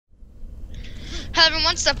Hello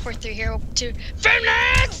everyone, Step43 here to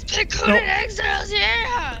Fernand's the Conan Exiles,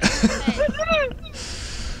 yeah!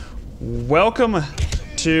 Welcome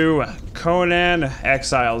to Conan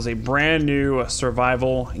Exiles, a brand new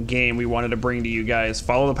survival game we wanted to bring to you guys.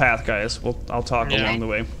 Follow the path, guys. I'll talk along the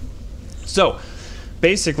way. So,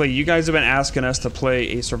 basically, you guys have been asking us to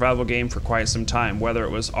play a survival game for quite some time, whether it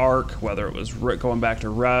was Ark, whether it was going back to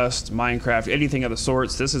Rust, Minecraft, anything of the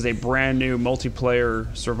sorts. This is a brand new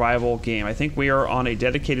multiplayer survival game. I think we are on a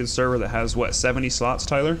dedicated server that has, what, 70 slots,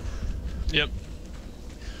 Tyler? Yep.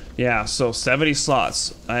 Yeah, so 70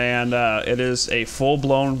 slots, and it is a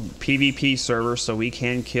full-blown PvP server, so we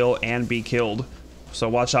can kill and be killed. So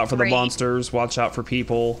watch out for the monsters, watch out for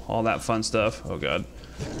people, all that fun stuff. Oh, God.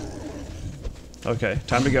 Okay,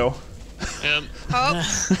 time to go. Yep.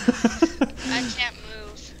 Oh. I can't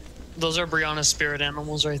move. Those are Brianna's spirit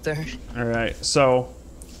animals right there. Alright, so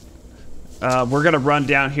we're gonna run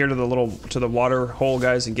down here to the water hole,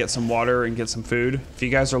 guys, and get some water and get some food. If you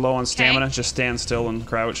guys are low on stamina, just stand still and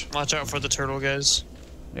crouch. Watch out for the turtle guys.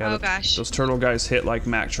 Yeah, gosh. Those turtle guys hit like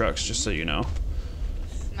Mack trucks, just so you know.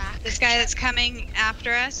 This guy that's coming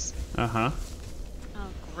after us. Uh-huh. Oh,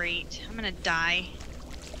 great. I'm gonna die.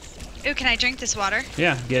 Ooh, can I drink this water?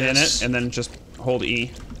 Yeah, get in it, and then just hold E.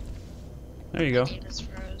 There you go.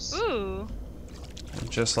 Ooh.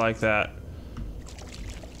 Just like that.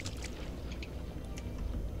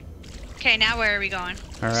 Okay, now where are we going?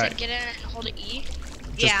 Alright. Get in it and hold E.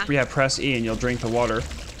 Yeah, press E and you'll drink the water.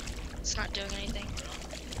 It's not doing anything.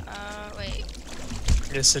 Wait.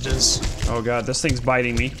 Yes, it is. Oh, God, this thing's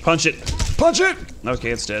biting me. Punch it! Punch it! Okay,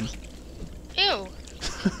 it's dead. Ew.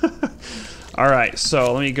 Alright,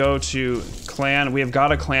 so let me go to clan. We have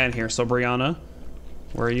got a clan here, so Brianna,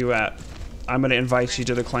 where are you at? I'm gonna invite you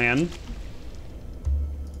to the clan.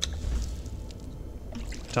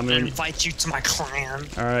 Tell me. I invite you to my clan.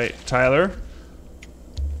 Alright, Tyler.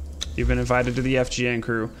 You've been invited to the FGN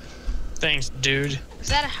crew. Thanks, dude. Is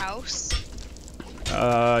that a house?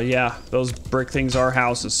 Yeah, those brick things are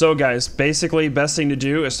houses. So guys, basically, best thing to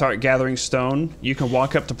do is start gathering stone. You can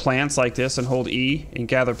walk up to plants like this and hold E and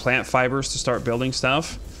gather plant fibers to start building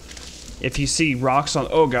stuff. If you see rocks on,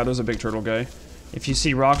 oh God, there's a big turtle guy. If you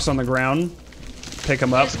see rocks on the ground, pick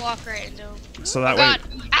them up. Just walk right into him. So that way,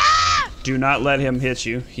 do not let him hit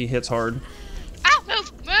you. He hits hard. Ow,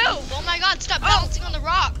 move, move! Oh my God, stop bouncing on the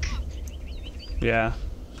rock. Yeah.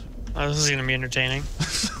 Oh, this is gonna be entertaining.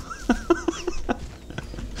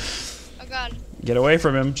 Oh God. Get away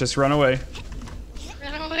from him. Just run away.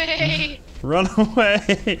 Run away. Run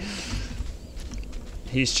away.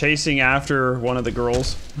 He's chasing after one of the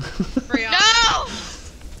girls. Brianna.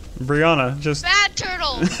 No! Brianna, just... Bad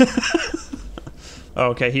turtle.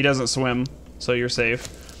 Oh, okay, he doesn't swim, so you're safe.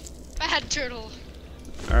 Bad turtle.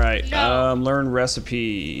 Alright, No. learn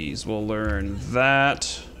recipes. We'll learn that.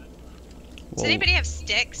 Does anybody have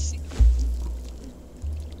sticks?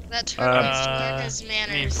 That turtle needs to learn his I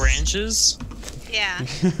manners. mean branches? Yeah,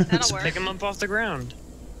 that'll Just work. pick them up off the ground.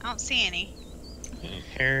 I don't see any.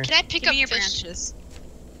 Here. Can I pick Give up me your fish? branches.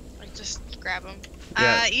 Like just grab them.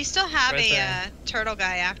 Yeah. You still have Right a there. turtle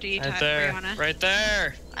guy after you Right touch there. Brianna. Right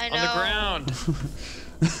there. I On the ground.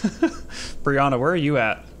 Brianna, where are you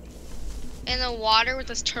at? In the water with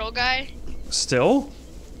this turtle guy. Still?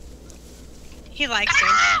 He likes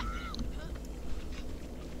her.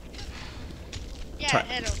 Yeah,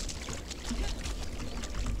 hit him.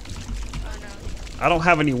 Oh no. I don't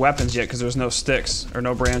have any weapons yet because there's no sticks or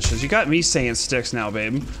no branches. You got me saying sticks now,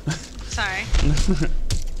 babe. Sorry.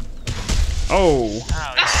 Oh.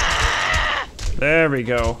 Ow, There we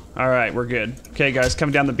go. Alright, we're good. Okay, guys,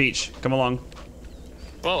 come down the beach. Come along.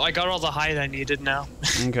 well, I got all the hide I needed now.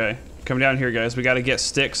 Okay. Come down here, guys. We got to get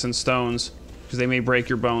sticks and stones because they may break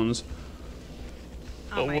your bones.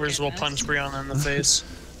 Oh my Wars will goodness. punch Brianna in the face.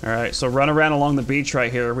 Alright, so run around along the beach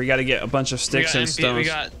right here. We got to get a bunch of sticks and stones. We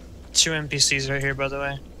got 2 NPCs right here, by the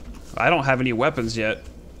way. I don't have any weapons yet.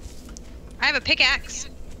 I have a pickaxe.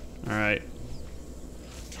 Alright.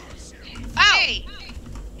 Ow! Hey!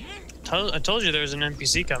 I told you there was an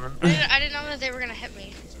NPC coming. I didn't know that they were gonna hit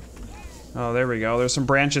me. Oh, there we go. There's some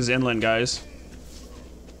branches inland, guys.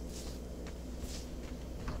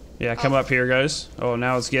 Yeah, come up here, guys. Oh,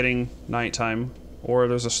 now it's getting nighttime. Or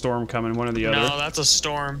there's a storm coming, one or the other. No, that's a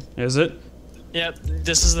storm. Is it? Yep,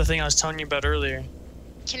 this is the thing I was telling you about earlier.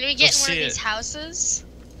 Can we get Let's in one of see these it. houses?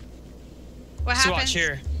 What So happens? watch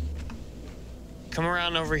here. Come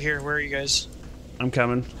around over here. Where are you guys? I'm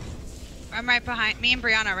coming. I'm right behind. Me and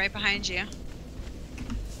Brianna are right behind you.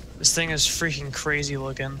 This thing is freaking crazy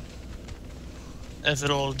looking. If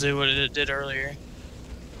it'll do what it did earlier.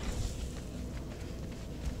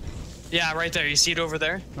 Yeah, right there. You see it over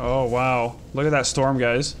there? Oh, wow. Look at that storm,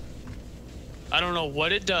 guys. I don't know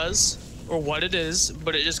what it does or what it is,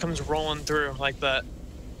 but it just comes rolling through like that.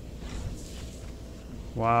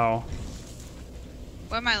 Wow.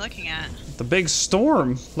 What am I looking at? The big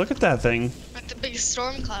storm. Look at that thing. Like the big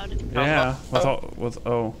storm cloud. Yeah.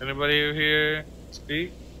 Oh. Anybody here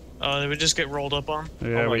speak? Oh, they would just get rolled up on.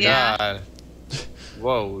 Yeah, Oh my Yeah. god.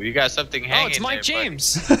 Whoa, you got something hanging Oh, it's Mike there,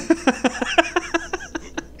 James.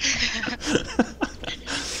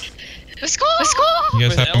 Let's go! Let's go! You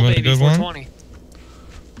guys With having a good one? L-Baby420.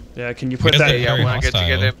 Yeah, can you put guys that? are Hey, y'all very wanna get hostile.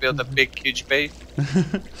 together and build a big, huge base?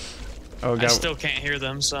 Oh, I God. still can't hear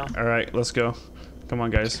them, so. All right, let's go. Come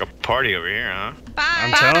on, guys. Like a party over here, huh? Bye.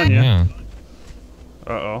 I'm telling you. Yeah.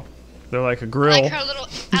 Uh-oh. They're like a I grill. like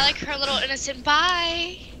her little innocent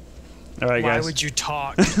bye. All right, Why guys. would you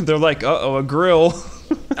talk? They're like, uh-oh, a grill.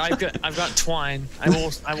 I've got twine. I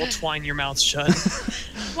will twine your mouth shut.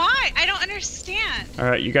 Why? I don't understand. All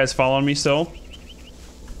right, you guys following me still?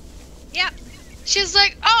 Yep. She's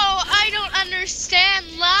like, oh, I don't understand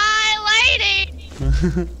lie lady.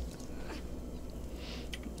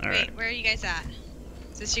 All right. Wait, where are you guys at?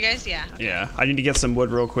 Is this you guys? Yeah. Okay. Yeah, I need to get some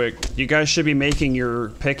wood real quick. You guys should be making your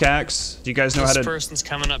pickaxe. Do you guys know This how to? person's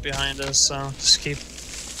coming up behind us, so just keep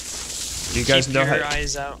Do you guys know your how?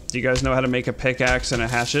 eyes out. Do you guys know how to make a pickaxe and a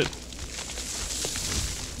hatchet?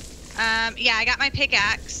 Yeah, I got my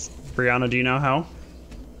pickaxe. Brianna, do you know how?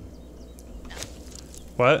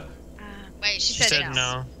 What? Wait, She She said said no.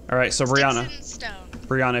 no. All right, so Brianna, Sticks and stone.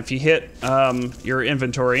 Brianna, if you hit your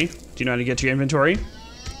inventory, do you know how to get to your inventory?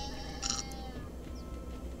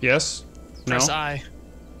 Yes? No? Press I.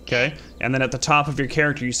 Okay. And then at the top of your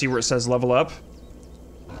character, you see where it says level up?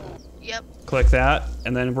 Yep. Click that.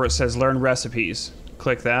 And then where it says learn recipes,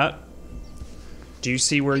 click that. Do you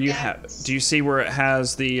see where you have? Do you see where it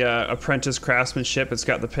has the apprentice craftsmanship? It's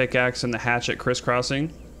got the pickaxe and the hatchet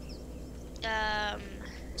crisscrossing.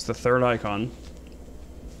 It's the third icon.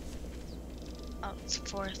 Oh, it's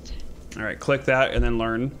fourth. All right, click that and then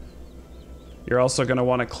learn. You're also going to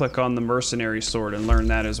want to click on the mercenary sword and learn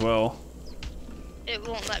that as well. It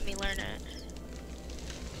won't let me learn it.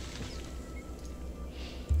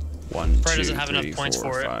 1, Probably 2, doesn't have enough 3, points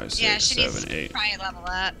 4, for it. 5, 6, Yeah, she 7, needs 8. to probably level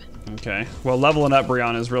up. Okay. Well, leveling up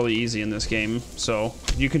Brianna is really easy in this game, so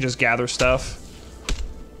you can just gather stuff.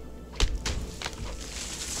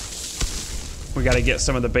 We got to get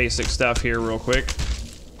some of the basic stuff here real quick.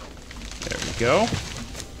 There we go.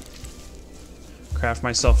 Craft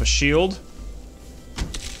myself a shield.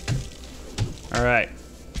 All right.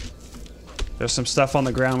 There's some stuff on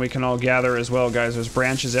the ground we can all gather as well, guys. There's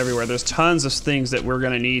branches everywhere. There's tons of things that we're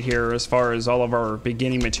going to need here as far as all of our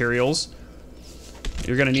beginning materials.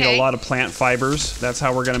 You're going to need a lot of plant fibers. That's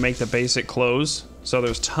how we're going to make the basic clothes. So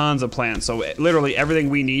there's tons of plants. So literally everything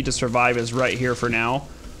we need to survive is right here for now.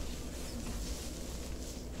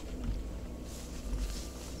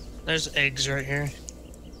 There's eggs right here.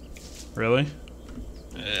 Really?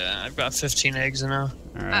 Yeah, I've got 15 eggs now.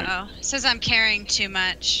 All right. Uh-oh. It says I'm carrying too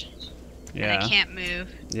much. Yeah. And I can't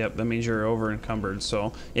move. Yep, that means you're over encumbered.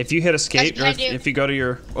 So if you hit escape, or That's what I do. if you go to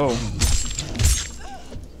your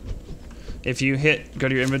if you go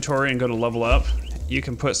to your inventory and go to level up, you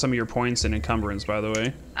can put some of your points in encumbrance, by the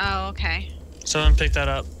way. Oh, okay. Someone pick that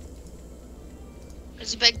up.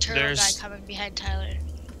 There's a big turtle There's- guy coming behind Tyler.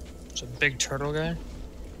 It's a big turtle guy.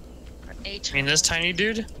 Or a turtle. I mean, this tiny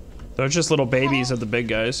dude? They're just little babies of the big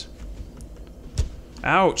guys.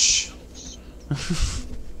 Ouch.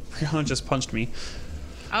 Brianna just punched me.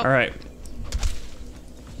 Oh. All right.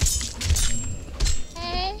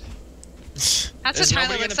 That's Is what Tyler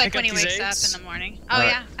nobody looks gonna like pick when he up these wakes eggs? up in the morning. Oh,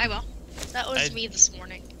 Alright. yeah, I will. That was I- me this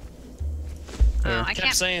morning. Oh, There. I I kept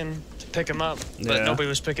can't. saying to pick him up, but Yeah. nobody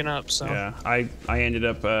was picking up, so Yeah, I ended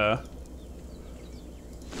up I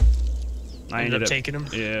ended up taking him.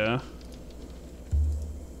 Yeah.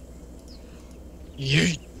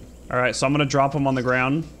 Yeet. All right, so I'm gonna drop them on the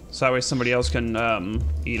ground, so that way somebody else can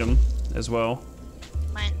eat them as well.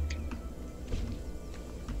 Mine.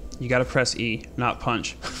 You gotta press E, not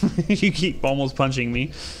punch. You keep almost punching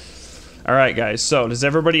me. All right, guys. So does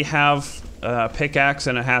everybody have a pickaxe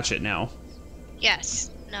and a hatchet now? Yes.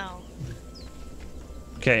 No.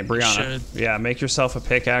 Okay, Brianna. should. Yeah, make yourself a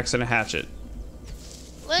pickaxe and a hatchet.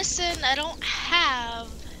 Listen, I don't have.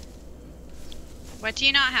 What do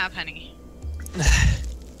you not have, honey? I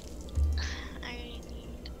need.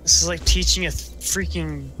 This is like teaching a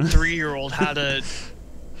freaking 3-year-old how to.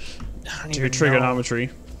 I don't Do even trigonometry.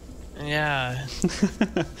 know. Yeah.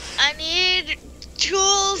 I need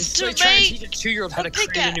tools It's to like trying to make. teach a 2-year-old how a to create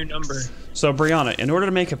a new pickaxe. number. So, Brianna, in order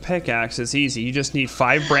to make a pickaxe, it's easy. You just need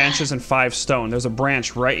 5 branches and 5 stone. There's a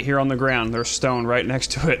branch right here on the ground. There's stone right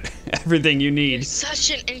next to it. Everything you You're need. such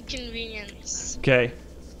an inconvenience. Okay,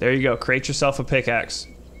 there you go. Create yourself a pickaxe.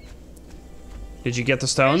 Did you get the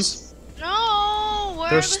stones? No, where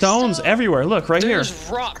There's are the stones everywhere. Look, right here. There's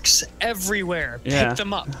rocks everywhere. Yeah. Pick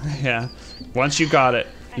them up. Yeah. Once you got it.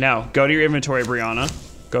 Now, go to your inventory, Brianna.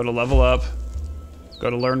 Go to level up. Go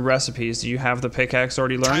to learn recipes. Do you have the pickaxe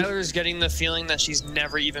already learned? Tyler's getting the feeling that she's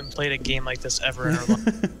never even played a game like this ever in her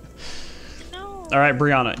life. No. All right,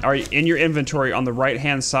 Brianna. Are you in your inventory on the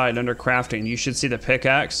right-hand side under crafting? You should see the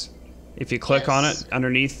pickaxe. If you click on it,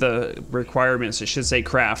 underneath the requirements, it should say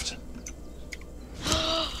craft.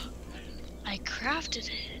 I crafted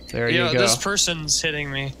it. There you go. This person's hitting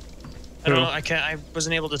me. I Who? don't know. I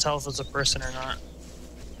wasn't able to tell if it's a person or not.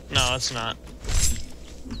 No, it's not.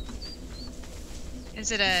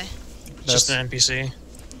 Is it a... It's just an NPC.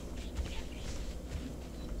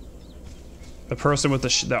 The person with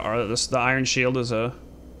the iron shield is a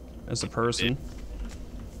person.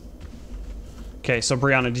 Okay, so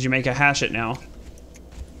Brianna, did you make a hatchet now?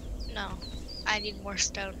 No, I need more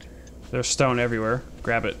stone. There's stone everywhere.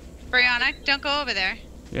 Grab it. Brianna, don't go over there.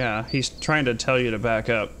 Yeah, he's trying to tell you to back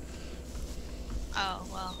up. Oh,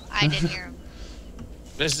 well, I didn't hear him.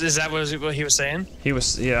 Is that what he was saying? He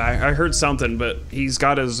was, yeah, I heard something, but he's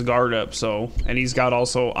got his guard up, so, and he's got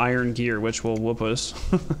also iron gear, which will whoop us.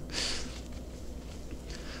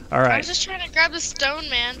 All I right. was just trying to grab the stone,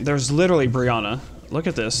 man. There's literally, Brianna, look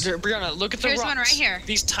at this. Brianna, look at the Here's rocks. one right here.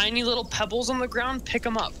 These tiny little pebbles on the ground, pick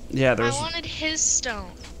them up. Yeah, I there's, wanted his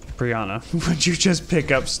stone. Brianna, would you just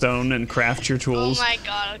pick up stone and craft your Oh tools? my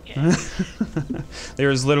god, okay.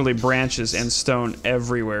 There's literally branches and stone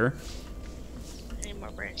everywhere. I need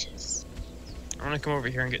more branches. I'm gonna come over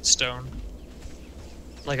here and get stone.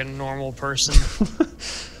 Like a normal person.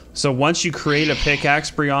 So once you create a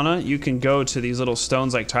pickaxe, Brianna, you can go to these little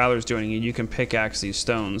stones like Tyler's doing, and you can pickaxe these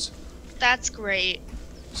stones. That's great.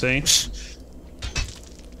 See?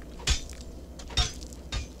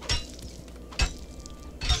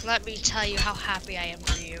 Let me tell you how happy I am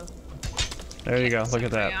for you. There you go. Look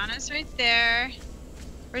at that. Brianna's right there.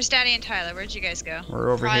 Where's Daddy and Tyler? Where'd you guys go? We're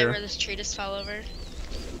over Probably here. where this tree just fell over.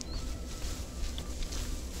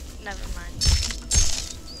 Never mind.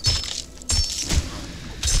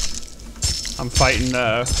 I'm fighting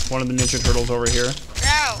one of the Ninja Turtles over here.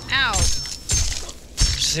 Ow! Ow.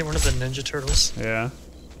 Did you say one of the Ninja Turtles? Yeah.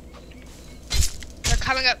 They're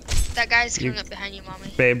coming up. That guy's coming up behind you,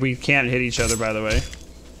 mommy. Babe, we can't hit each other, by the way.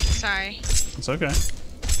 Sorry. It's okay.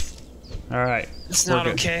 All right. It's We're not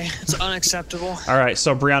good. okay. It's unacceptable. All right.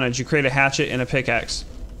 So, Brianna, did you create a hatchet and a pickaxe?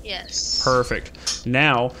 Yes. Perfect.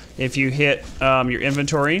 Now, if you hit your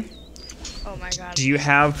inventory, Oh my god. do you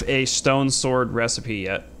have a stone sword recipe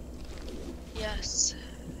yet? Yes.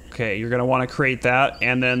 Okay, you're gonna want to create that,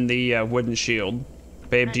 and then the wooden shield.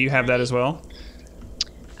 Babe, do you have that as well?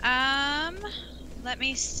 Let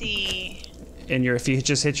me see. In your, if you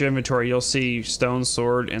just hit your inventory, you'll see stone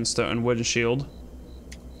sword and wooden shield.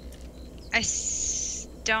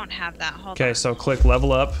 Don't have that. Hold on. Okay, so click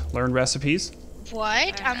level up, learn recipes,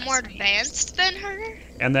 What? I'm more Recipes. advanced than her?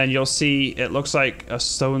 and then you'll see it looks like a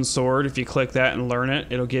stone sword. If you click that and learn it,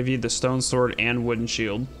 it'll give you the stone sword and wooden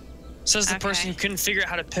shield. Says the person Okay. who couldn't figure out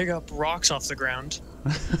how to pick up rocks off the ground.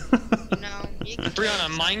 No. You can Brianna,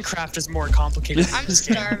 Minecraft is more complicated. I'm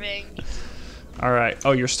starving. All right.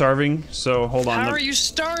 Oh, you're starving. So hold on. How are you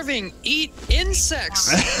starving? Eat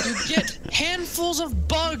insects. You get handfuls of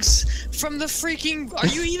bugs from the freaking. Are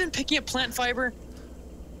you even picking up plant fiber?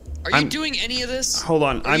 Are you I'm- doing any of this? Hold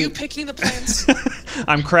on. Are you picking the plants?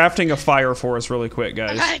 I'm crafting a fire for us really quick,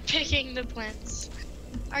 guys. I'm picking the plants.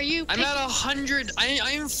 Are you I'm picking? at 100. I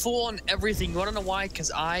am full on everything. You wanna know why?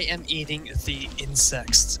 Because I am eating the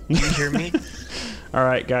insects. You hear me? All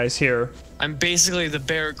right, guys. Here, I'm basically the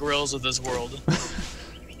Bear Grylls of this world.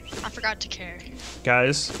 I forgot to care.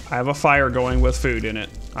 guys. I have a fire going with food in it.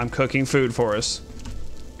 I'm cooking food for us.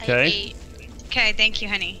 I Okay. ate. Okay, thank you,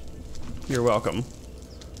 honey. You're welcome.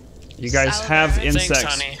 You guys Salad. have Thanks, insects.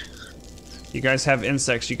 Thanks, honey. You guys have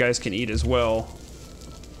insects you guys can eat as well.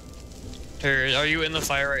 Here, are you in the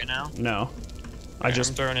fire right now? No. I I'm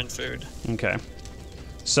just... throwing in food. Okay.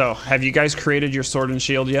 So, have you guys created your sword and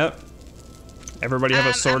shield yet? Everybody have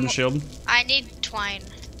a sword I'm- and shield? I need twine.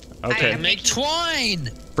 Okay. I'm- Make twine.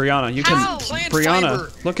 Brianna, you How? can... Plant Brianna,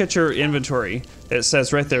 fiber. look at your inventory. It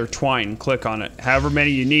says right there, twine. Click on it. However many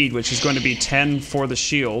you need, which is going to be 10 for the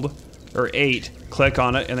shield, or 8. Click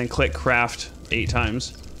on it, and then click craft 8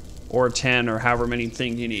 times. Or 10, or however many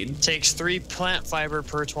things you need. Takes 3 plant fiber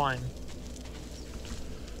per twine.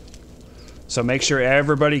 So make sure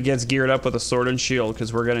everybody gets geared up with a sword and shield,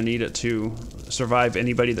 because we're going to need it to survive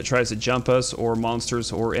anybody that tries to jump us, or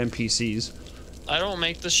monsters, or NPCs. I don't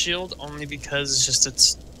make the shield only because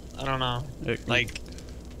it's I don't know.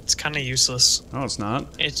 It's kind of useless. No, it's not.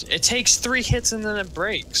 It takes 3 hits and then it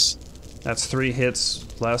breaks. That's 3 hits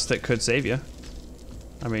less that could save you.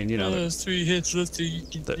 I mean, you know. 3 hits less.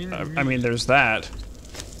 I mean, there's that.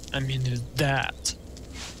 I mean, there's that.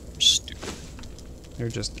 I'm stupid. You're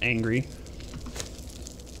just angry.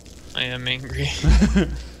 I am angry.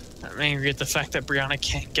 I'm angry at the fact that Brianna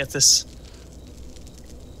can't get this.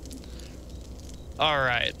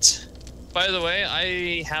 Alright. By the way,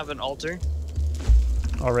 I have an altar.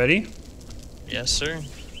 Already? Yes, sir.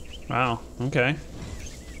 Wow, okay.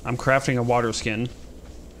 I'm crafting a water skin.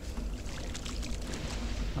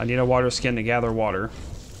 I need a water skin to gather water.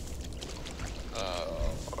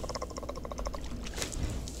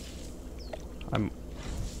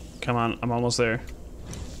 Come on, I'm almost there.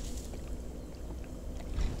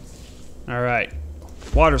 Alright.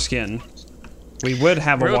 Water skin. We would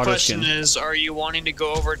have a Real water question skin. is, are you wanting to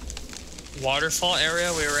go over waterfall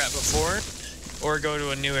area we were at before, or go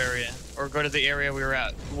to a new area, or go to the area we were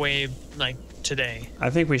at way like today? I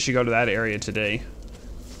think we should go to that area today.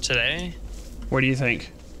 Today? What do you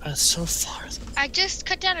think? That's so far. I just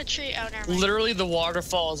cut down a tree. Oh, never mind. Literally, the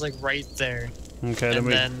waterfall is like right there. Okay, And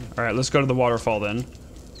then then- Alright, let's go to the waterfall then.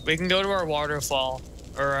 We can go to our waterfall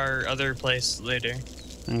or our other place later.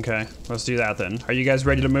 Okay, let's do that then. Are you guys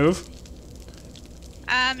ready to move?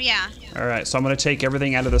 Yeah. Alright, so I'm gonna take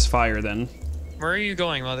everything out of this fire then. Where are you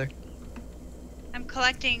going, Mother? I'm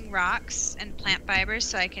collecting rocks and plant fibers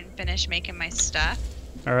so I can finish making my stuff.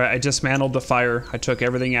 Alright, I dismantled the fire. I took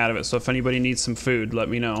everything out of it, so if anybody needs some food, let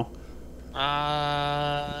me know.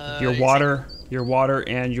 Your water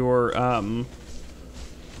and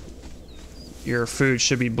your food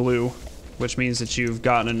should be blue, which means that you've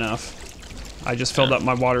gotten enough. I just filled up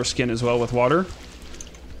my water skin as well with water.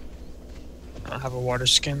 I don't have a water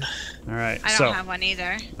skin. Alright, I so don't have one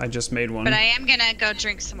either. I just made one. But I am gonna go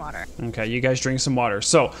drink some water. Okay, you guys drink some water.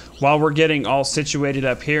 So, while we're getting all situated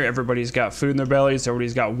up here, everybody's got food in their bellies,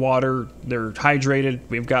 everybody's got water, they're hydrated,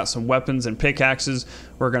 we've got some weapons and pickaxes.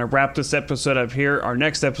 We're going to wrap this episode up here. Our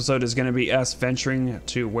next episode is going to be us venturing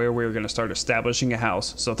to where we're going to start establishing a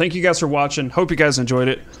house. So, thank you guys for watching. Hope you guys enjoyed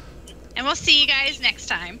it. And we'll see you guys next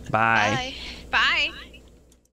time. Bye. Bye. Bye.